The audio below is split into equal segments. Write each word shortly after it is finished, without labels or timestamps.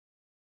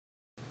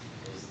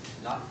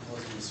not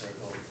closing the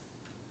circle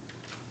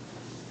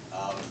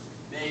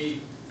may,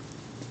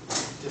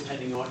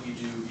 depending on what you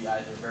do, be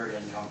either very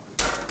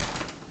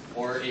uncomfortable,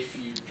 or if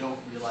you don't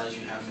realize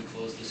you haven't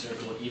closed the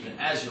circle even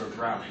as you're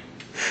drowning,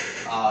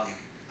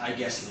 I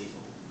guess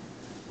lethal.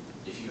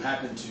 If you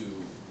happen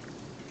to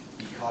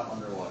be caught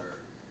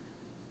underwater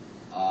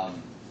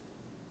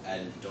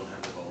and don't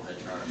have the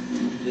bubblehead charm,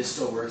 this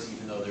still works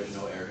even though there's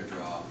no air to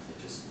draw. It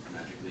just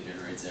magically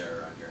generates air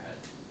around your head.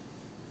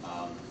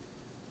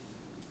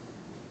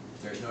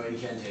 There's no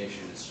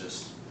incantation, it's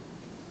just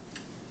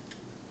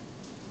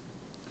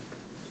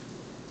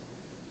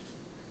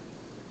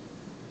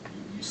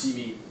you see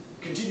me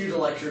continue to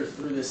lecture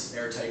through this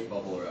airtight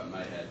bubble around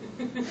my head.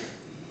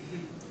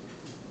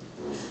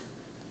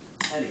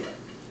 Anyway,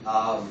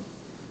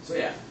 so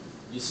yeah,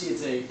 you see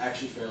it's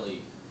actually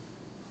fairly,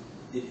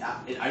 it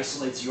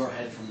isolates your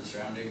head from the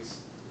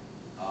surroundings.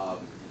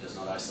 It does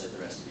not isolate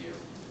the rest of you.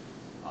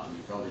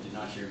 You probably did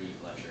not hear me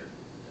lecture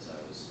as I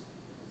was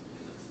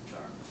in the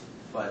charm.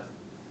 But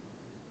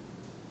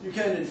you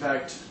can, in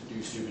fact,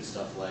 do stupid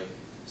stuff like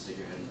stick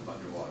your head in a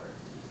bucket of water.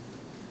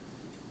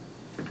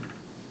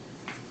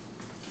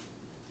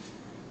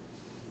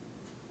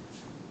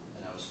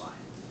 And that was fine.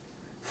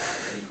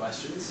 Any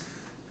questions?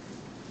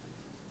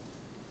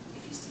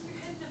 If you stick your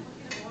head in a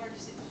bucket of water,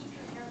 does it keep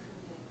your hair from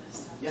getting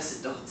messed up? Yes,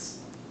 it does.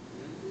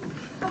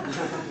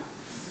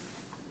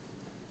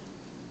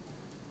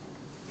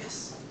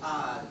 Yes.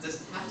 Does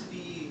it have to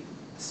be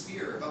a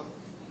sphere or a bubble?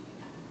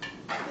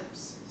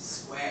 Ellipse.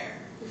 Square.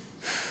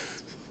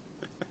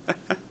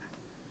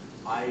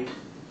 I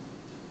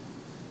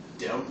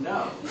don't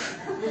know.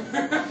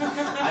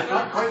 I'm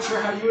not quite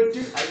sure how you would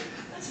do.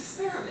 Let's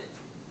experiment.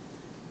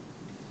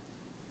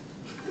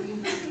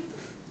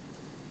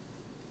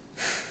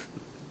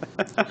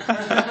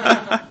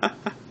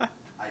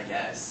 I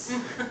guess.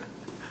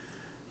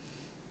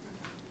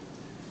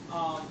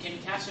 Can you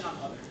cast it on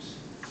others?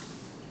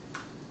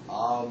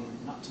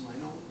 Not to my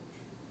knowledge.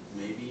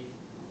 Maybe.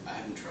 I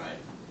haven't tried.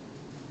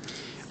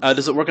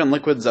 Does it work on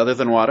liquids other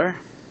than water?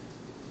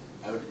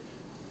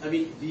 I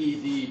mean,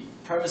 the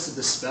premise of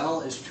the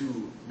spell is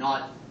to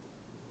not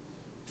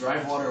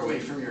drive water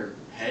away from your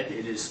head.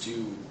 It is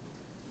to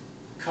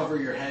cover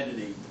your head in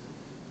a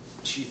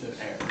sheath of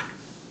air.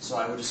 So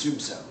I would assume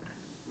so.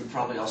 It would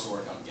probably also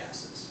work on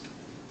gases.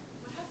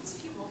 What happens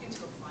if you walk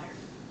into a fire?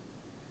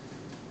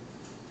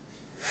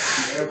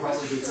 The air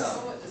probably heats up.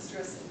 Somewhat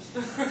distressing.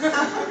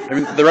 I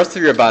mean, the rest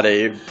of your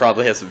body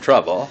probably has some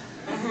trouble.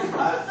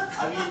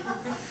 I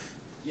mean,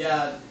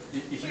 yeah,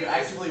 if you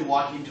actively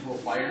walk into a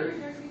fire,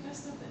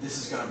 this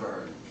is going to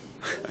burn.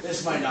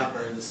 This might not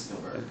burn, this is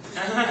going to burn.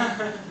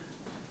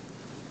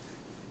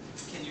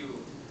 Can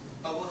you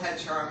bubblehead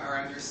charm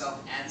around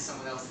yourself and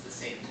someone else at the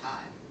same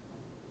time?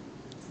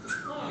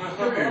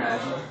 Come here,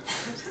 Nigel.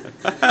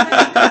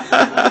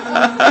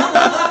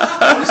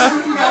 I'm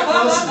assuming you got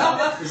close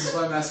enough. This is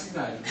why I'm asking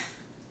Nigel.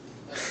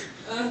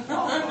 Oh,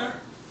 bummer.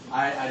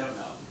 I don't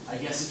know. I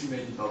guess if you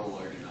made the bubble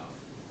large enough.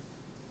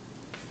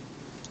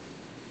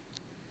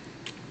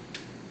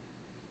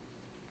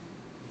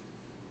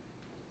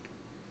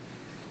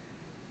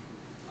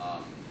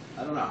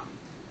 I don't know.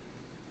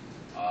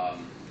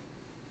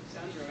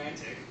 Sounds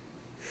romantic.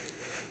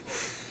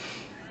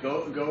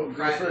 Go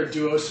for a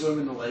duo swim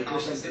in the lake or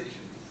something.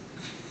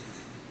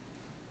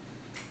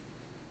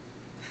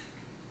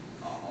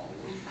 Oh.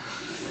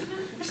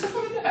 You're so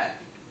good at that.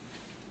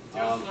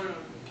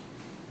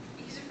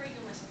 He's afraid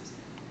you'll mess up his head.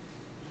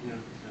 Yeah,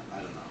 I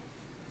don't know.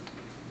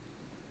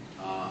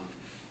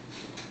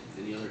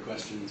 Any other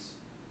questions?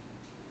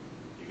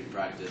 You can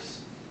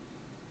practice.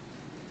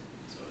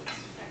 So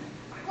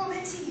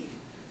it's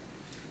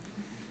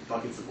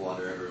buckets of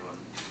water, everyone.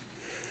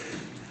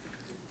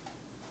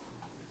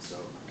 So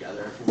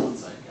gather air from one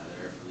side, gather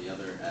air from the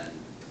other, and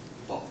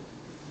bubble.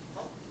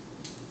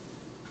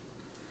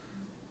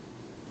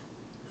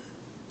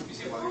 You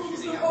see water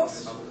shooting out of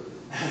the bubble?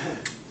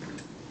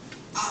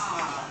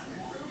 Ah!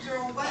 Robes are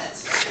all wet!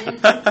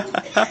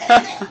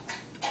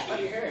 But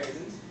your hair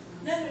isn't.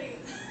 No.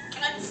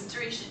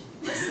 Concentration.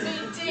 Let's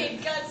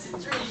maintain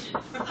concentration.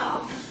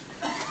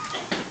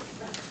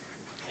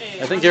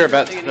 I think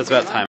that's about time.